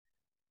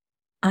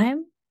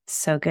I'm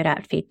so good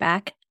at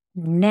feedback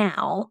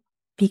now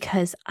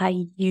because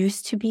I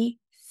used to be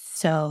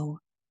so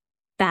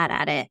bad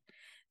at it.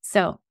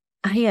 So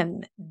I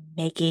am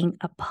making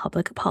a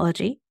public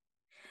apology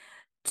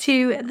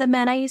to the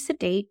men I used to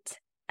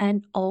date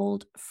and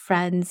old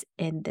friends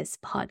in this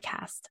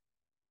podcast.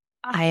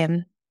 I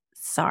am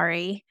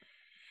sorry.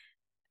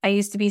 I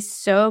used to be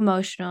so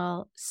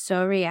emotional,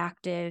 so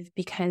reactive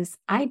because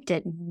I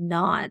did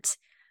not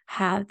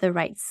have the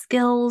right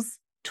skills,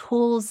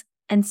 tools,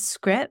 and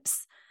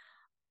scripts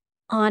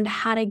on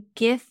how to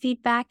give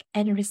feedback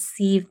and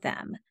receive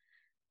them.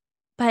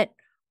 But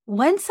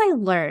once I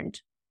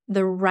learned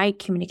the right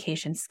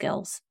communication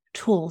skills,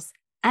 tools,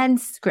 and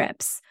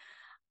scripts,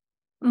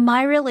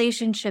 my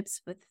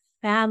relationships with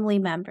family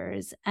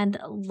members and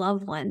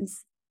loved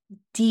ones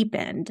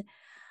deepened.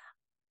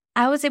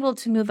 I was able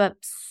to move up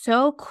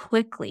so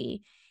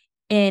quickly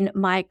in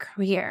my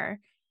career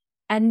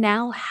and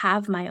now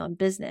have my own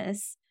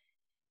business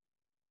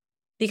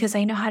because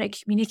I know how to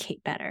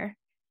communicate better.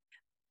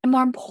 And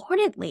more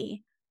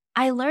importantly,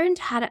 I learned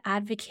how to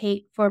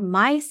advocate for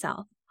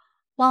myself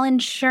while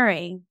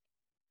ensuring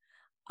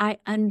I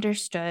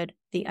understood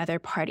the other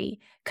party.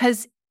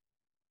 Because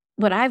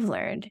what I've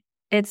learned,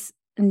 it's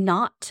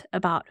not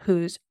about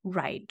who's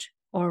right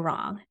or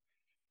wrong.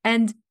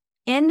 And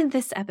in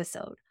this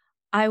episode,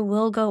 I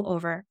will go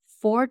over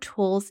 4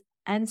 tools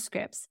and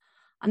scripts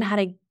on how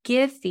to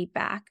give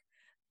feedback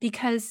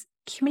because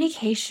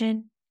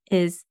communication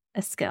is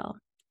a skill.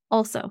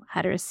 Also,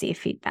 how to receive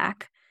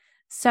feedback.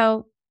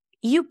 So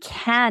you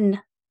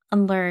can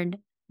unlearn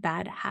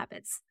bad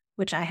habits,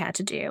 which I had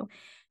to do,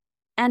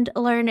 and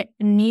learn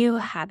new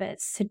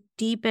habits to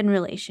deepen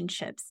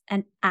relationships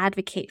and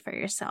advocate for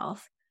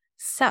yourself.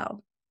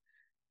 So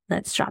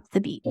let's drop the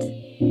beat.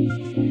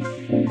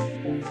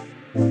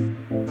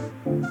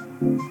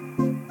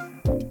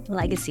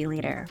 Legacy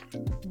Leader,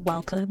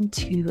 welcome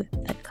to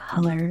the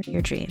Color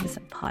Your Dreams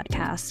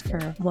podcast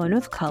for women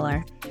of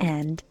color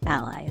and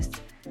allies.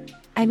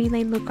 I'm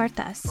Elaine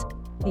Lucartas,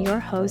 your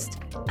host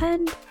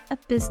and a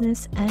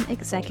business and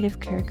executive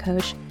career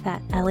coach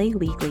that LA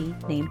Weekly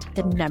named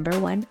the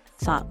 #1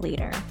 thought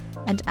leader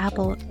and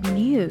Apple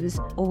News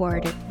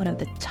awarded one of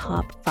the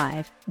top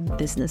 5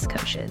 business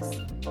coaches.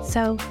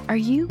 So, are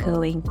you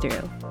going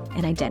through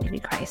an identity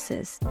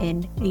crisis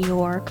in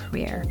your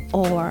career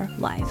or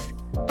life,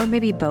 or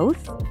maybe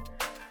both?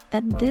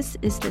 Then this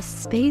is the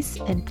space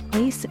and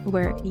place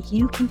where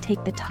you can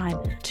take the time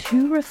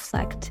to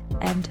reflect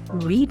and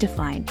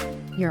redefine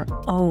your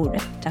own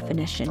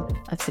definition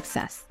of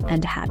success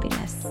and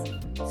happiness.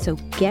 So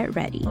get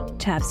ready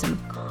to have some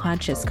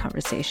conscious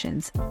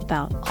conversations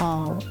about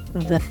all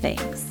the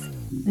things.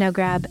 Now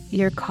grab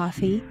your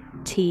coffee,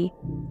 tea,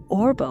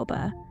 or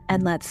boba,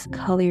 and let's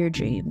color your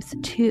dreams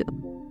to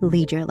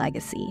lead your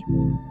legacy.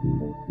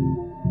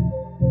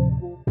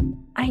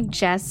 I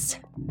just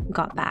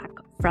got back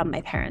from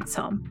my parents'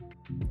 home.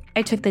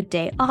 I took the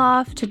day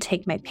off to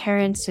take my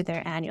parents to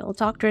their annual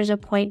doctor's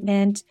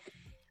appointment.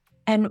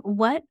 And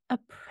what a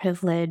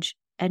privilege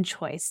and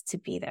choice to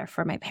be there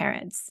for my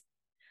parents.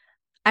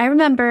 I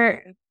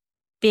remember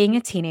being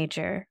a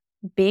teenager,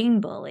 being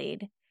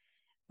bullied,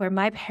 where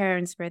my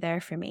parents were there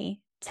for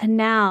me, to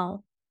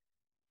now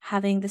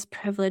having this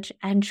privilege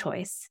and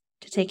choice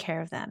to take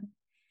care of them.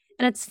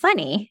 And it's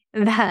funny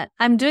that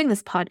I'm doing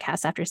this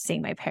podcast after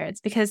seeing my parents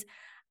because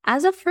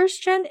as a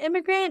first-gen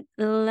immigrant,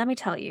 let me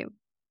tell you,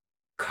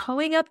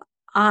 growing up,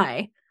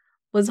 I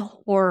was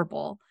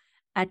horrible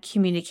at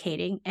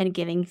communicating and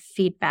giving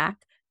feedback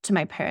to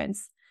my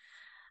parents.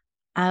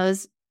 I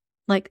was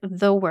like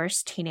the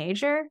worst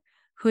teenager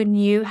who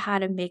knew how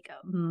to make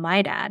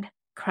my dad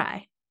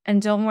cry.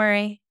 And don't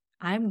worry,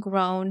 I'm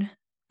grown.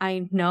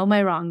 I know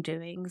my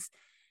wrongdoings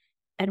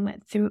and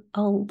went through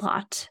a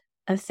lot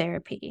of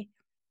therapy.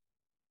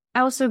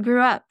 I also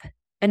grew up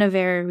in a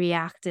very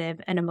reactive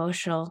and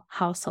emotional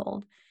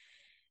household.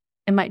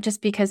 It might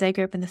just because I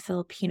grew up in the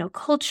Filipino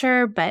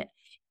culture, but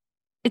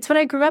it's what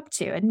I grew up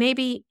to. And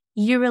maybe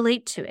you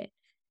relate to it,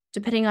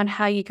 depending on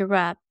how you grew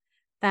up,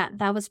 that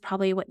was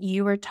probably what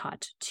you were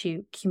taught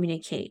to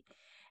communicate.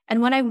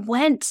 And when I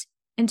went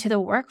into the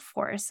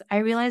workforce, I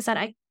realized that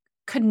I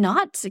could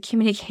not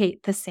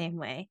communicate the same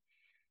way.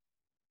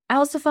 I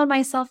also found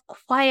myself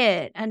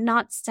quiet and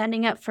not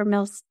standing up for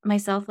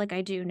myself like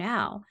I do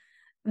now.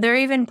 There are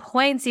even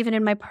points, even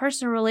in my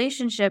personal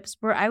relationships,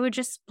 where I would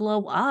just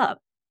blow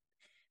up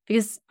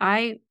because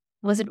I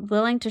wasn't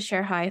willing to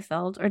share how I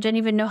felt or didn't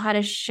even know how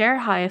to share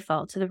how I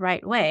felt to the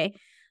right way,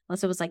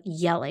 unless it was like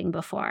yelling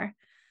before.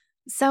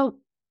 So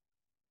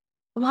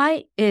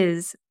why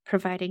is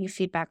providing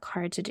feedback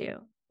hard to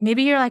do?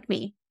 Maybe you're like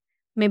me.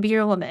 Maybe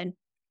you're a woman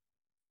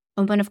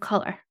of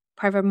color,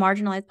 part of a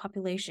marginalized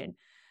population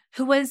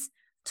who was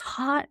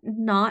taught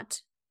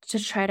not to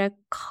try to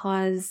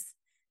cause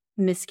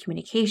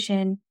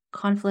miscommunication,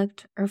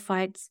 conflict, or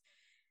fights,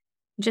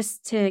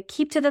 just to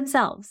keep to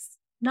themselves,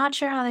 not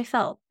share how they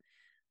felt,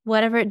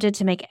 whatever it did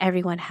to make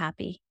everyone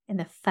happy in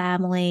the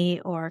family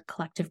or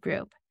collective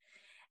group.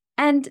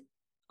 And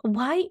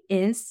why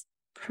is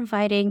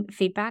providing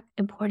feedback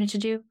important to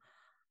do?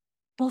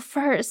 Well,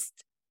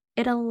 first,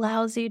 it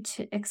allows you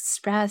to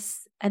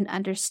express and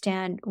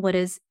understand what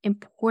is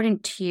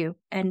important to you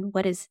and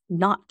what is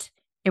not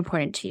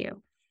important to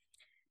you.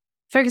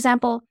 For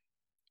example,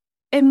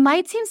 it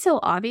might seem so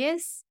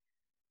obvious,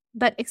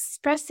 but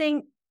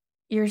expressing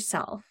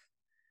yourself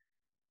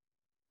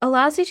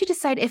allows you to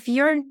decide if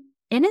you're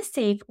in a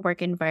safe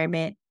work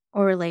environment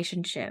or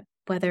relationship,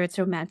 whether it's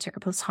romantic or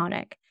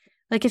platonic.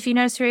 Like if you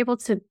notice you're able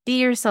to be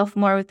yourself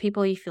more with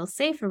people you feel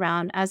safe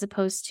around as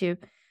opposed to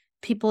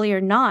people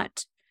you're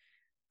not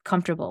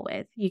comfortable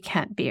with, you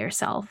can't be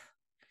yourself.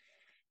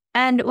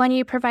 And when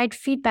you provide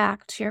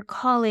feedback to your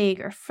colleague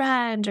or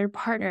friend or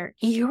partner,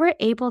 you're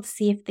able to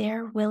see if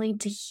they're willing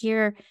to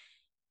hear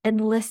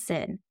and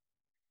listen.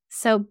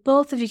 So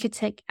both of you could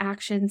take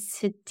actions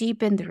to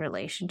deepen the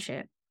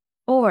relationship.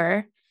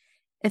 Or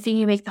if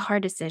you make the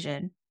hard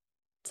decision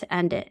to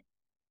end it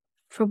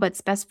for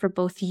what's best for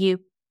both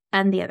you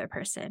and the other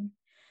person.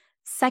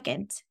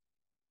 Second,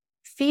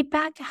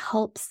 feedback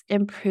helps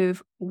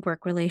improve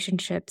work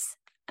relationships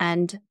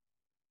and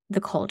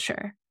the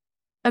culture.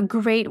 A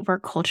great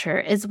work culture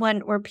is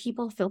one where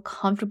people feel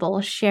comfortable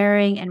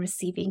sharing and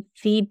receiving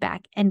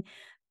feedback and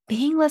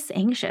being less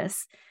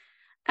anxious.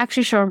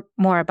 Actually, share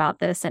more about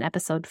this in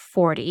episode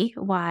 40,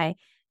 why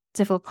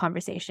difficult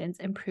conversations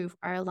improve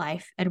our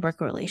life and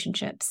work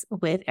relationships,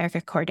 with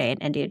Erica Corday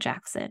and India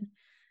Jackson.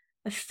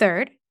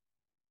 Third,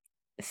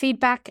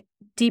 feedback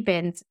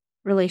deepens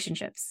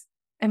relationships.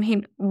 I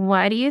mean,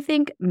 why do you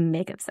think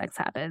makeup sex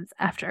happens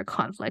after a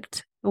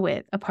conflict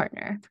with a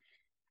partner?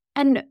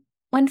 And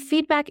when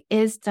feedback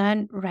is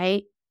done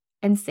right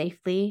and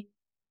safely,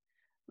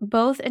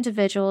 both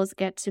individuals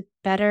get to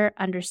better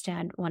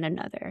understand one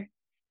another.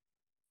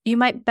 You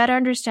might better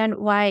understand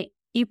why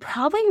you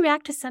probably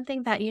react to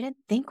something that you didn't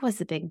think was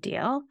a big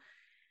deal.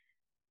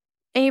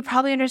 And you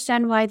probably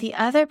understand why the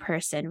other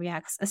person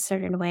reacts a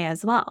certain way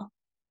as well.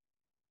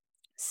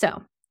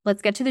 So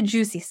let's get to the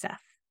juicy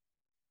stuff.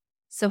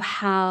 So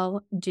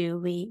how do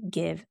we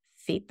give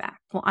feedback?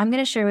 Well, I'm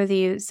going to share with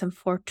you some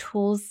 4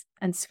 tools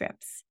and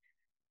scripts.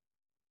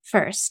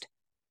 First,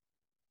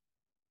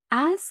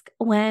 ask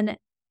when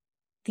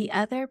the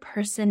other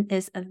person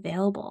is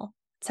available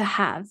to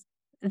have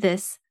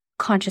this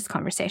conscious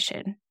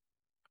conversation,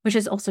 which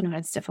is also known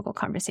as difficult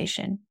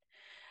conversation.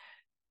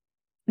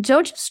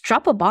 Don't just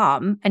drop a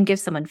bomb and give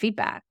someone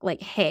feedback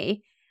like,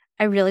 hey,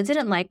 I really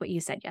didn't like what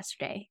you said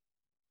yesterday.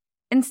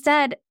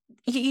 Instead,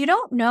 you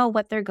don't know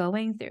what they're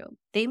going through.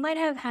 They might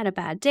have had a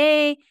bad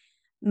day.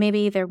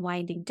 Maybe they're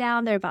winding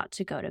down. They're about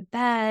to go to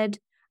bed.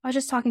 I was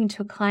just talking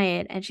to a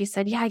client and she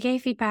said, yeah, I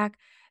gave feedback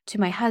to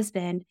my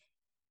husband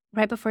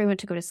right before he went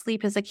to go to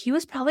sleep. It's like he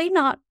was probably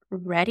not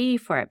ready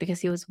for it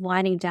because he was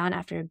winding down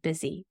after a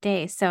busy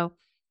day. So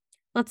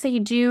let's say you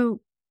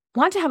do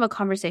want to have a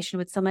conversation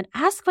with someone,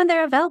 ask when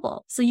they're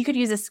available. So you could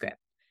use a script.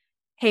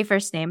 Hey,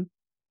 first name,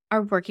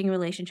 our working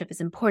relationship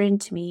is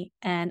important to me,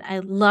 and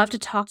I'd love to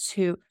talk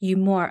to you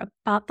more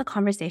about the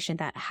conversation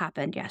that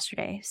happened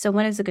yesterday. So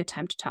when is a good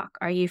time to talk?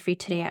 Are you free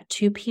today at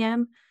 2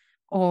 p.m.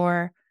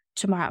 or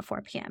tomorrow at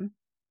 4 p.m.?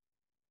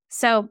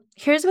 So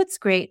here's what's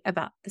great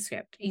about the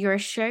script. You're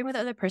sharing with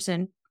the other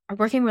person, our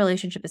working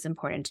relationship is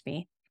important to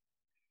me,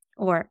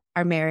 or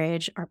our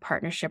marriage, our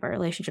partnership, our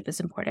relationship is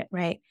important,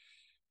 right?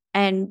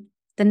 And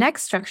the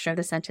next structure of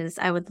the sentence,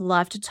 I would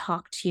love to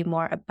talk to you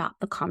more about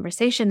the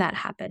conversation that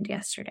happened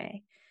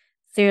yesterday.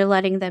 So you're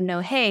letting them know,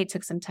 hey, it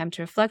took some time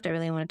to reflect. I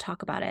really want to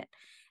talk about it.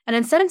 And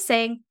instead of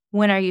saying,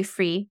 when are you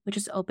free, which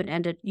is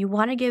open-ended, you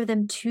want to give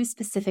them 2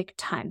 specific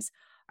times.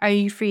 Are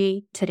you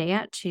free today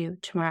at 2,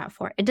 tomorrow at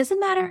 4? It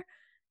doesn't matter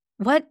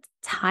what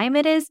time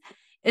it is.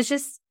 It's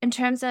just in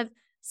terms of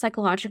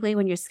psychologically,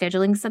 when you're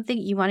scheduling something,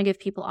 you want to give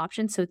people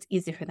options so it's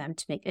easy for them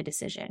to make a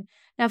decision.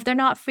 Now, if they're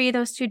not free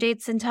those 2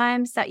 dates and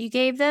times that you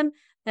gave them,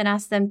 then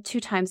ask them 2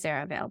 times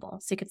they're available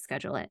so you could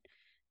schedule it.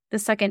 The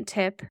second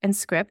tip and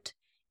script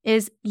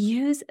is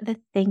use the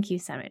thank you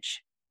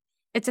sandwich.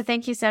 It's a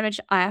thank you sandwich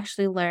I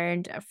actually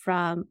learned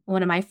from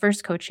one of my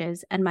first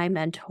coaches and my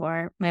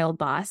mentor, my old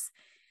boss.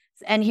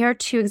 And here are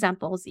 2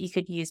 examples that you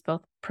could use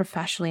both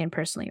professionally and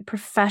personally.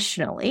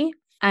 Professionally,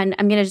 and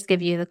I'm going to just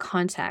give you the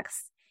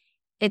context.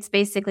 It's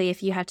basically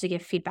if you have to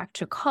give feedback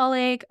to a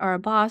colleague or a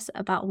boss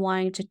about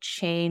wanting to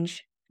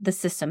change the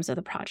systems of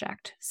the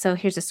project. So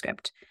here's a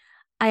script.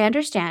 I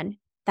understand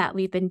that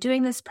we've been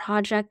doing this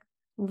project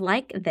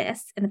like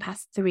this in the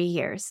past 3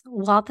 years,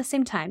 while at the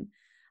same time,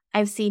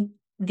 I've seen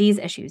these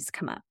issues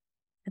come up.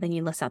 And then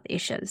you list out the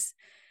issues.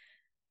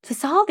 To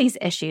solve these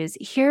issues,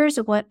 here's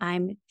what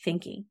I'm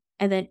thinking.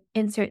 And then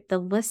insert the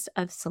list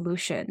of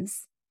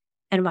solutions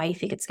and why you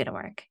think it's going to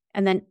work.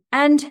 And then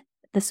end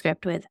the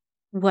script with,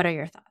 what are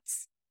your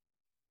thoughts?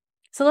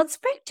 So let's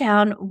break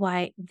down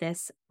why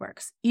this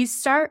works. You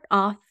start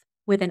off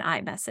with an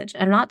iMessage.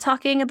 I'm not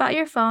talking about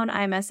your phone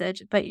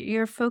iMessage, but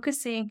you're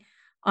focusing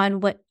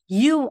on what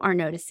you are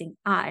noticing.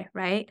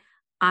 Right?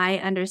 I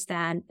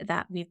understand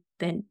that we've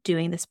been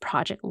doing this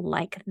project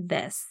like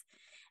this.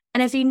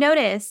 And if you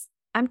notice,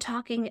 I'm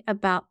talking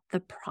about the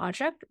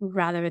project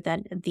rather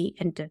than the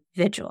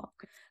individual.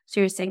 So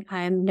you're saying,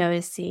 I'm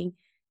noticing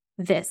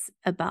this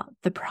about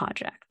the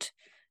project.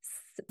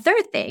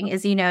 Third thing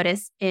is you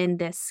notice in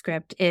this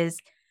script is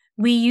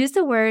we use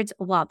the words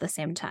while at the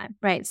same time,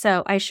 right?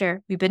 So I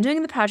share, we've been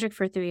doing the project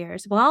for 3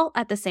 years while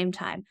at the same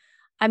time.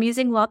 I'm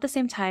using while at the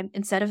same time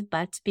instead of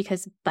but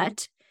because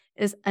but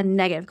is a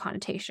negative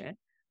connotation,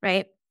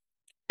 right?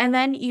 And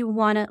then you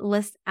want to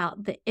list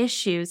out the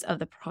issues of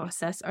the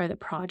process or the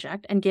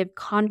project and give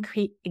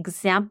concrete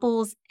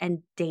examples and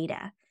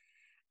data.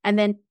 And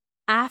then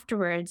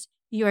afterwards,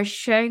 you are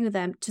sharing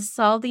them to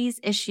solve these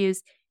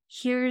issues.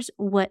 Here's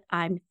what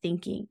I'm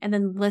thinking, and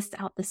then list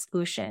out the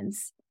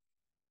solutions.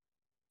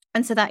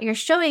 And so that you're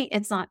showing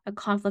it's not a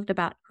conflict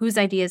about whose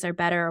ideas are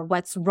better or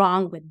what's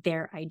wrong with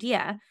their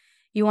idea.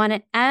 You want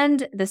to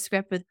end the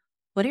script with,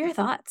 what are your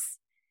thoughts?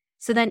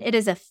 So then it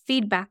is a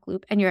feedback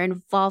loop and you're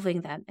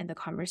involving them in the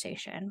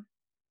conversation.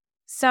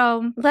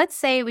 So let's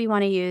say we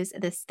want to use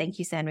this thank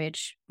you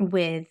sandwich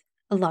with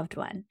a loved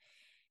one.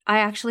 I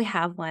actually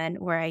have one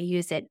where I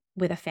use it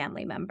with a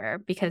family member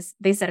because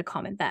they said a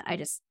comment that I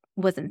just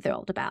wasn't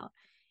thrilled about.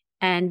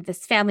 And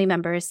this family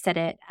member said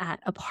it at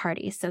a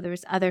party. So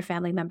there's other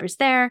family members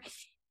there.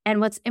 And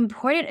what's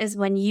important is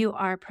when you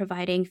are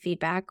providing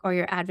feedback or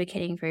you're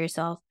advocating for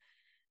yourself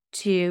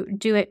to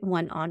do it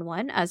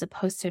one-on-one as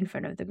opposed to in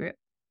front of the group.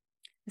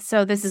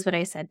 So this is what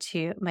I said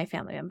to my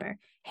family member.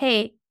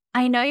 Hey,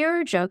 I know you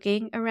were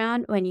joking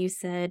around when you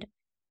said,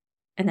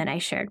 and then I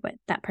shared what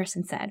that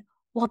person said.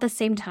 Well, at the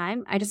same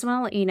time, I just want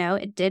to let you know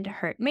it did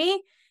hurt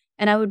me.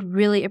 And I would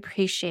really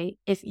appreciate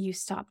if you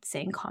stopped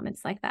saying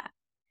comments like that.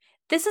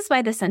 This is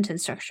why the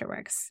sentence structure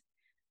works.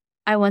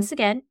 I once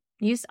again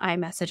used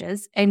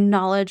iMessages,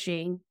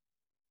 acknowledging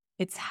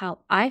it's how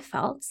I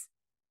felt.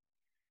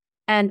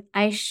 And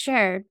I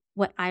shared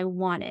what I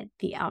wanted,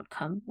 the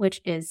outcome,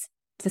 which is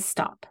to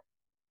stop.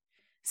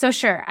 So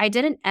sure, I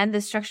didn't end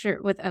the structure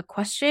with a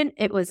question.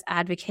 It was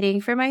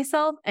advocating for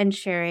myself and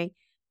sharing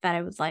that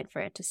I would like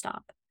for it to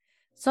stop.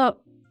 So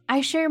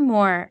I share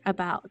more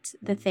about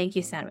the thank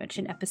you sandwich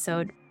in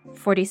episode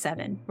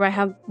 47, where I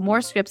have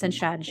more scripts and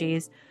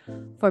strategies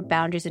for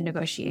boundaries and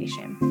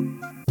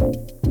negotiation.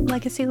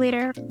 Legacy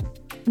leader,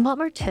 want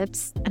more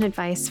tips and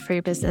advice for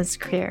your business,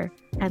 career,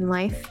 and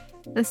life?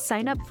 Then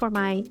sign up for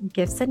my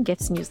Gifts and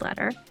Gifts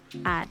newsletter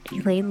at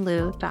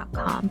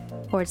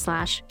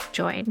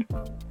elainelu.com/join.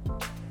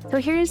 So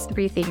here's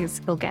 3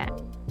 things you'll get.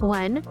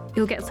 1,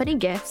 you'll get funny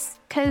gifts,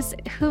 because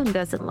who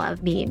doesn't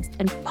love memes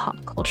and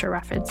pop culture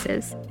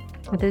references?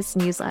 This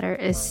newsletter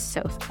is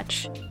so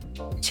fetch.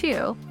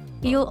 2,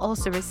 you'll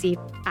also receive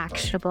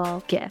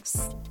actionable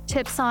gifts,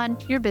 tips on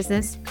your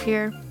business,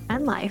 career,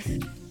 and life.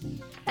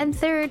 And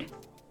 3rd,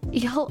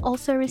 you'll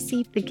also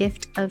receive the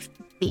gift of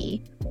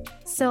Be.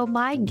 So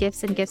my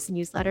Gifts and Gifts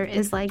newsletter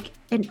is like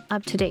an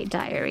up-to-date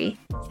diary.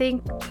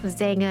 Think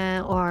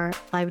Xanga or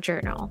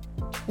LiveJournal,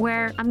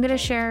 where I'm going to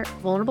share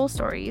vulnerable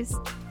stories,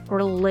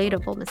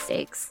 relatable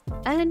mistakes,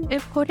 and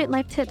important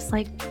life tips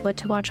like what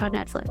to watch on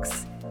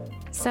Netflix.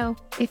 So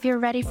if you're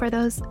ready for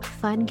those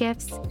fun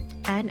gifts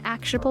and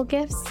actionable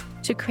gifts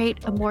to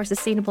create a more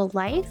sustainable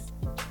life,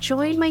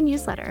 join my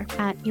newsletter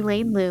at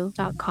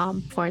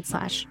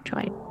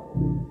elainelu.com/join.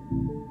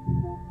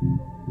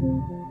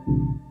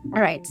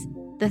 All right,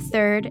 the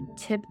 3rd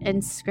tip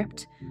and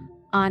script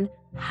on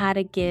how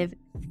to give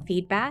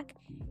feedback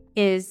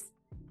is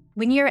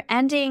when you're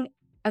ending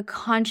a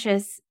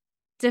conscious,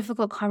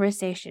 difficult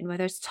conversation,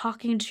 whether it's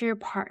talking to your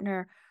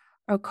partner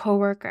or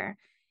coworker,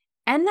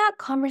 end that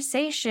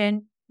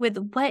conversation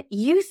with what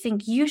you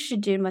think you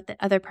should do and what the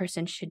other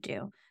person should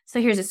do.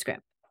 So here's a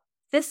script.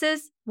 This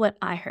is what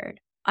I heard.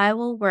 I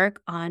will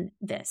work on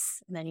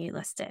this. And then you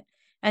list it.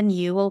 And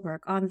you will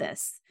work on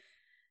this.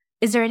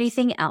 Is there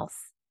anything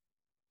else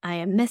I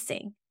am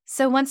missing?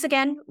 So once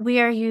again, we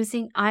are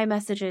using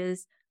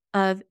iMessages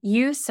of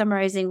you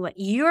summarizing what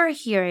you're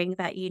hearing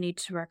that you need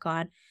to work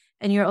on.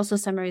 And you're also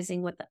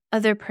summarizing what the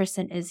other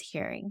person is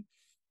hearing.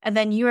 And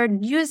then you are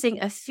using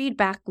a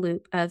feedback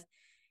loop of,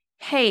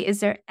 hey,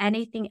 is there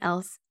anything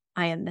else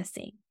I am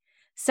missing?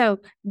 So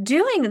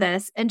doing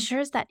this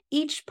ensures that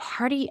each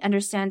party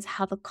understands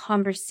how the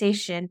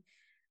conversation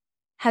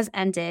has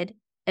ended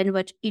and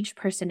what each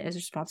person is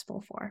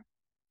responsible for.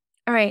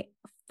 All right,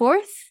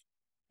 4th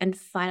and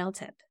final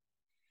tip.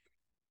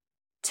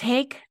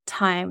 Take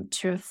time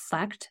to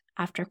reflect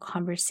after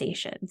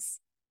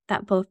conversations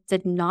that both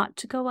did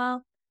not go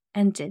well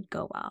and did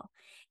go well.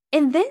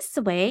 In this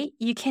way,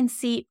 you can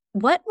see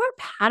what were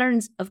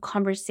patterns of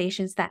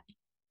conversations that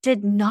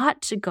did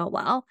not go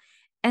well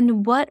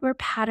and what were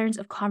patterns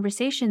of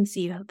conversations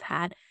you have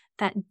had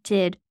that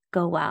did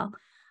go well.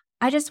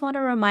 I just want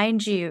to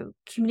remind you,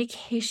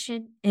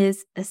 communication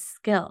is a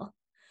skill.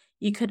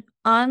 You could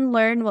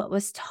unlearn what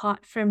was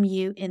taught from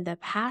you in the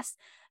past,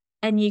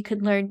 and you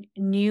could learn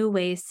new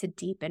ways to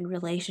deepen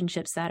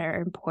relationships that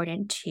are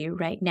important to you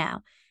right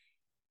now.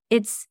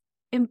 It's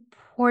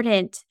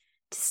important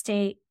to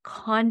stay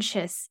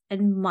conscious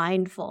and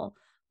mindful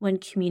when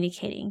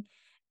communicating.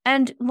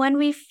 And when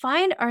we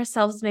find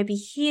ourselves maybe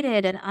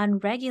heated and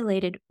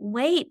unregulated,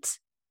 wait,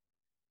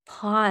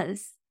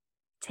 pause,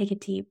 take a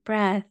deep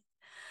breath,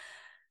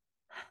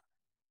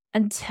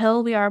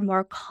 until we are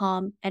more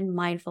calm and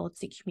mindful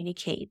to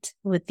communicate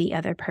with the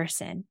other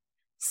person.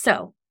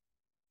 So,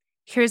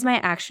 here's my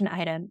action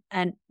item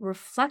and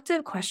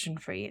reflective question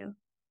for you.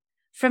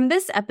 From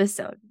this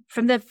episode,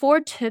 from the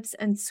 4 tips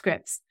and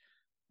scripts,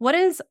 what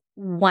is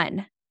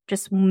one,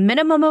 just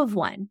minimum of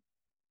one,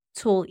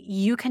 tool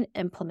you can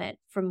implement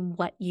from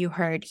what you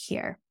heard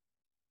here?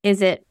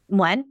 Is it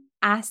 1,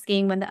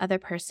 asking when the other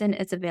person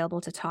is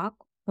available to talk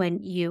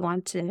when you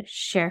want to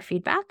share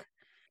feedback?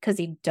 Because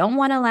you don't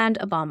want to land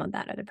a bomb on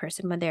that other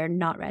person when they're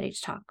not ready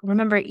to talk.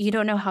 Remember, you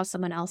don't know how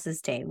someone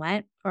else's day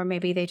went, or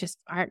maybe they just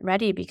aren't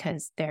ready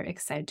because they're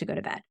excited to go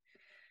to bed.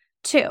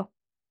 2,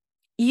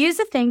 use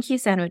a thank you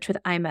sandwich with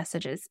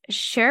iMessages.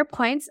 Share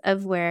points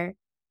of where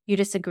you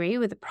disagree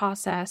with the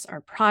process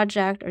or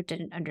project or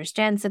didn't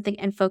understand something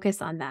and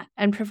focus on that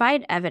and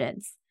provide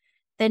evidence.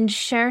 Then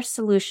share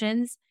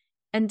solutions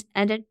and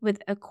end it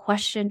with a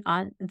question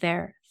on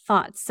their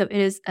thoughts. So it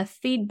is a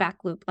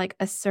feedback loop, like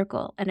a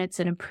circle, and it's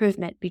an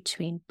improvement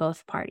between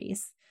both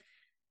parties.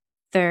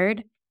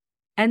 3rd,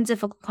 end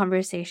difficult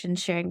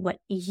conversations sharing what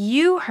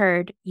you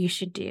heard you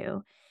should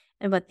do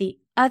and what the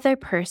other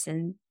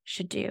person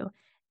should do,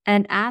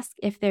 and ask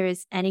if there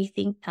is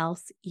anything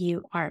else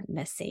you are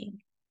missing.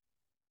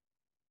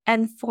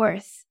 And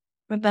 4th,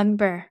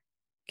 remember,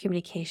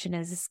 communication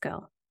is a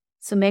skill.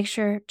 So make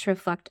sure to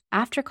reflect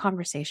after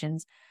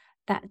conversations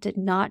that did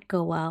not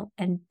go well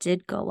and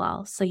did go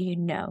well, so you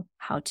know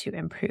how to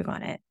improve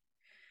on it.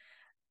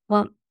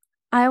 Well,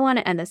 I want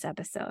to end this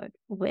episode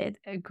with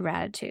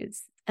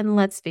gratitudes. And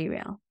let's be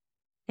real.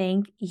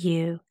 Thank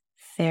you,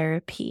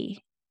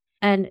 therapy.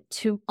 And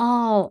to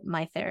all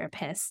my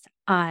therapists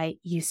I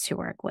used to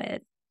work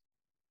with.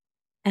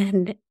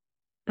 And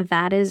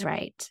that is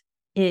right.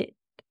 It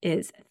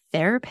is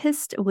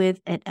therapist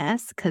with an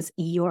S, because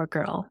your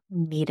girl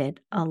needed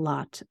a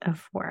lot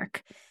of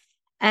work.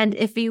 And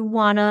if you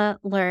want to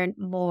learn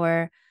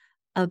more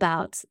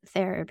about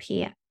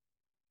therapy,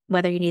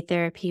 whether you need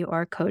therapy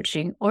or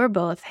coaching or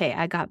both, hey,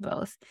 I got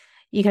both.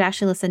 You can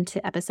actually listen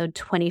to episode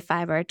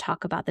 25 where I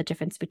talk about the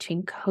difference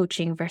between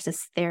coaching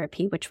versus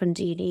therapy. Which one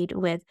do you need?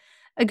 With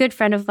a good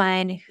friend of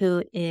mine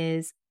who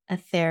is a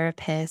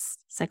therapist,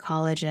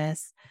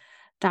 psychologist,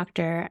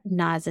 Dr.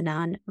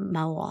 Nazanan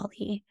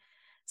Mawali.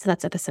 So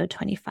that's episode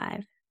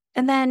 25.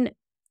 And then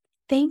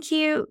thank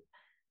you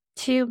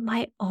to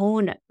my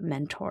own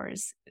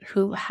mentors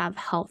who have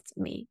helped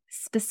me,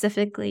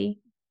 specifically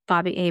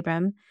Bobby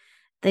Abram,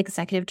 the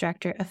executive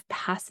director of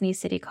Pasadena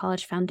City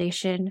College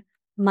Foundation,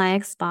 my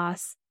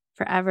ex-boss,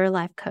 forever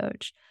life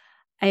coach.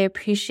 I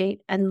appreciate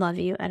and love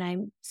you, and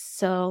I'm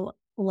so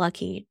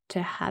lucky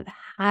to have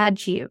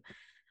had you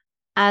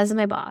as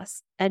my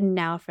boss and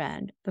now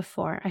friend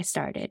before I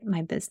started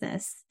my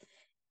business.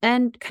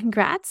 And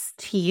congrats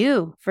to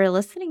you for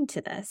listening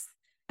to this.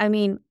 I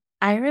mean,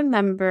 I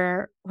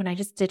remember when I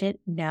just didn't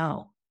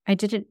know. I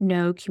didn't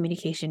know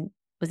communication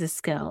was a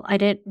skill. I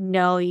didn't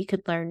know you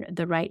could learn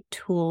the right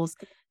tools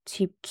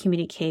to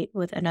communicate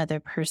with another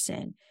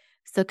person.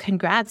 So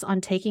congrats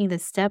on taking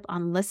this step,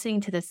 on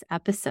listening to this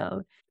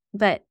episode.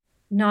 But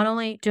not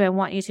only do I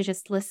want you to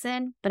just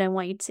listen, but I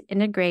want you to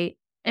integrate,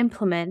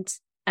 implement,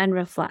 and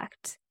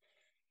reflect.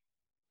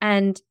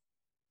 And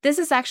this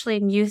is actually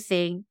a new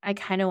thing I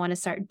kind of want to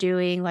start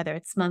doing, whether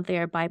it's monthly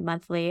or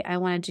bi-monthly. I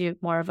want to do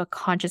more of a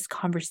conscious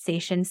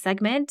conversation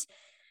segment.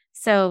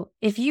 So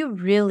if you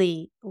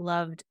really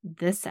loved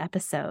this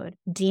episode,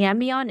 DM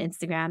me on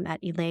Instagram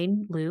at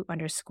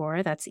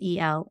ElaineLou_. That's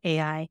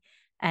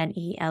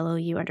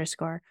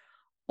ELAINELOU_.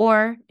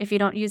 Or if you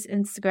don't use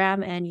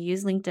Instagram and you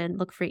use LinkedIn,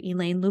 look for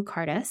Elaine Lou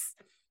Cardis.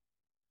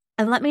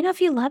 And let me know if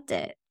you loved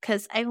it,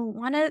 because I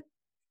want to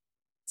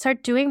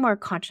start doing more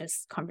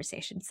conscious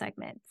conversation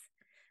segments.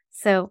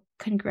 So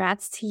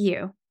congrats to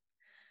you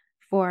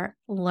for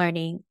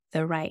learning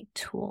the right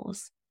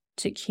tools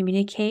to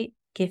communicate,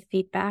 give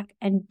feedback,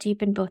 and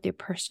deepen both your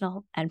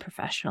personal and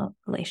professional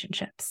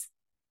relationships.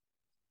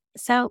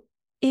 So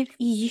if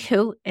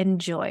you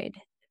enjoyed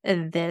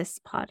this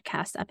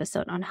podcast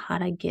episode on how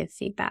to give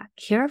feedback,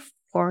 here are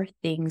 4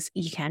 things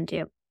you can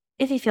do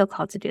if you feel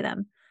called to do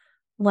them.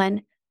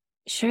 1,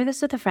 share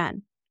this with a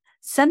friend.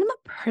 Send them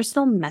a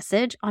personal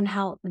message on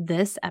how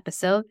this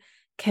episode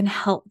can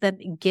help them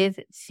give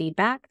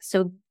feedback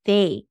so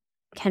they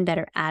can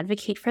better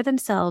advocate for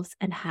themselves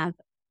and have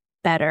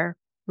better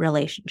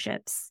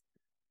relationships.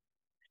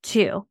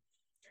 2,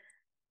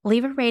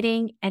 leave a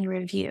rating and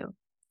review.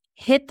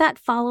 Hit that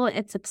follow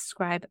and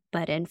subscribe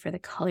button for the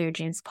Color Your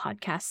Dreams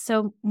podcast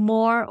so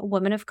more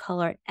women of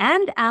color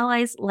and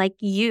allies like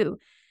you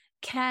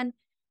can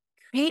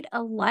create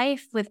a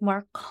life with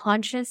more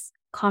conscious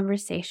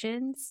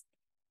conversations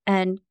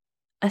and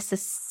a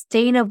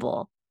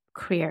sustainable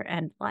career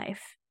and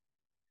life.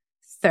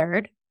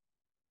 3rd,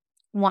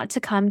 want to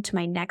come to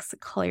my next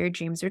Color Your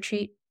Dreams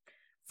retreat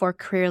for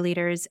career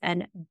leaders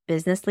and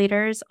business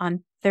leaders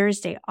on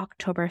Thursday,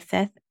 October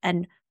 5th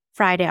and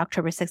Friday,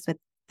 October 6th with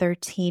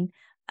 13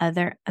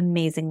 other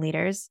amazing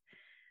leaders?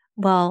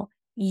 Well,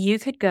 you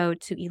could go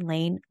to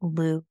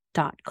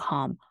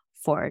ElaineLou.com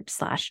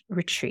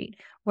elainelu.com/retreat,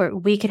 where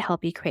we could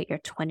help you create your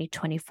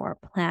 2024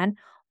 plan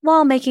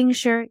while making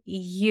sure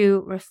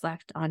you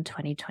reflect on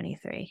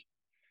 2023.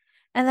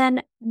 And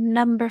then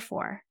number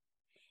 4,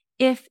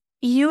 if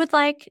you would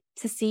like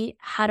to see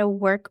how to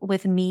work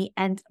with me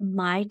and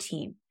my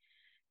team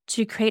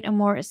to create a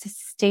more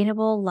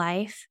sustainable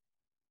life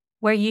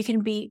where you can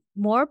be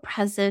more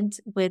present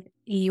with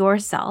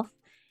yourself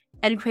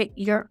and create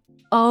your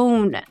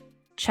own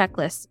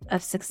checklist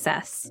of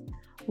success,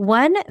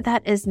 one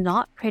that is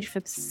not created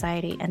from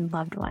society and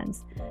loved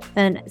ones,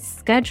 then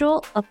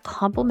schedule a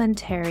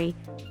complimentary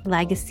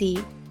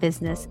legacy,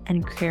 business,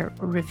 and career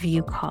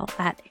review call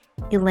at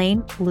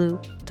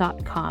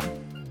elainelu.com/call.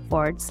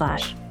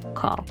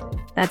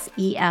 That's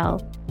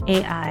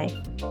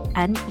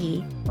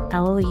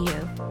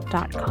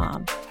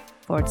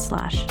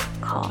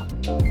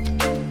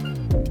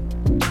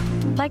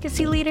ELAINELU.com/call.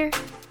 Legacy Leader,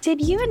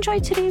 did you enjoy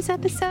today's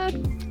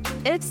episode?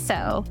 If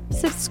so,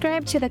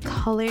 subscribe to the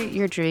Color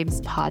Your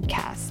Dreams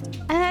podcast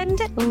and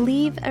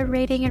leave a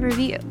rating and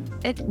review.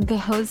 It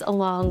goes a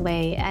long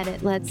way and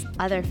it lets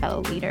other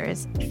fellow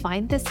leaders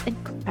find this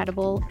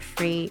incredible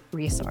free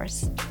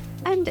resource.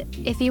 And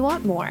if you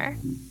want more,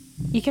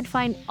 you can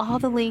find all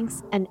the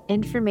links and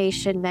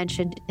information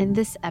mentioned in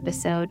this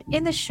episode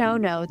in the show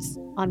notes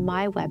on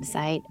my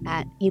website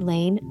at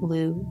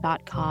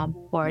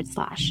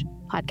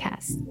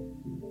elainelu.com/podcast.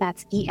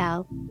 That's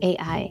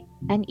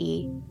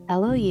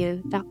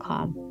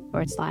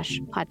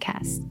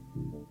ELAINELOU.com/podcast.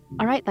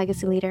 All right,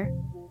 Legacy Leader,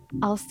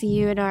 I'll see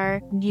you in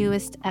our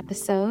newest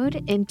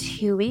episode in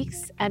 2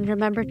 weeks. And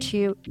remember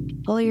to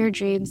follow your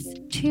dreams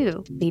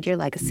to lead your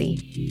legacy.